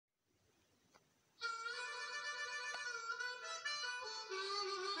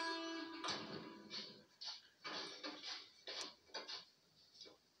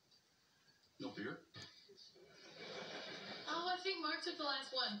Mark took the last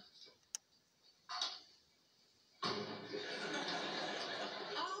one.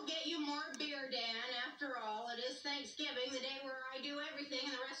 I'll get you more beer, Dan. After all, it is Thanksgiving, the day where I do everything,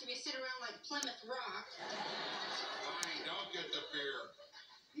 and the rest of you sit around like Plymouth Rock. Fine, don't get the beer.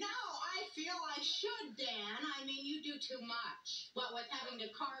 No, I feel I should, Dan. I mean, you do too much. What with having to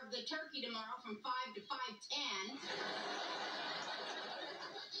carve the turkey tomorrow from 5 to 5:10.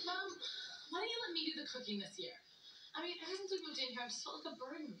 Mom, why don't you let me do the cooking this year? I mean, ever since we moved in here, I've just felt like a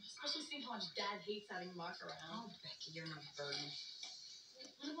burden, especially seeing how much Dad hates having Mark around. Oh, Becky, you're no burden.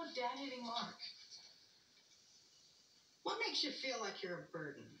 What about Dad hating Mark? What makes you feel like you're a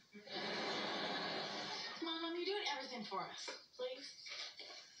burden? Mom, you're doing everything for us. Please?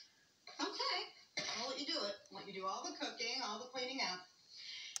 Okay, I'll let you do it. I'll let you do all the cooking, all the cleaning up,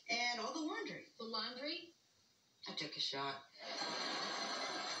 and all the laundry. The laundry? I took a shot.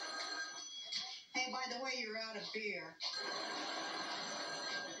 Hey, by the way, you're out of beer.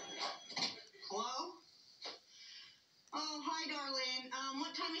 Hello? Oh, hi, Darlene.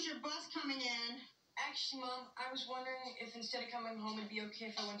 What time is your bus coming in? Actually, Mom, I was wondering if instead of coming home, it'd be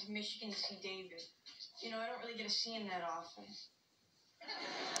okay if I went to Michigan to see David. You know, I don't really get to see him that often.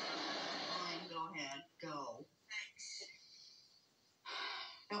 Fine, go ahead. Go. Thanks.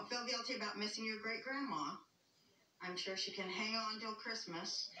 Don't feel guilty about missing your great-grandma. I'm sure she can hang on till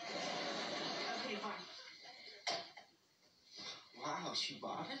Christmas. Okay, fine. Wow, she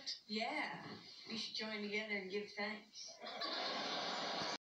bought it? Yeah. We should join together and give thanks.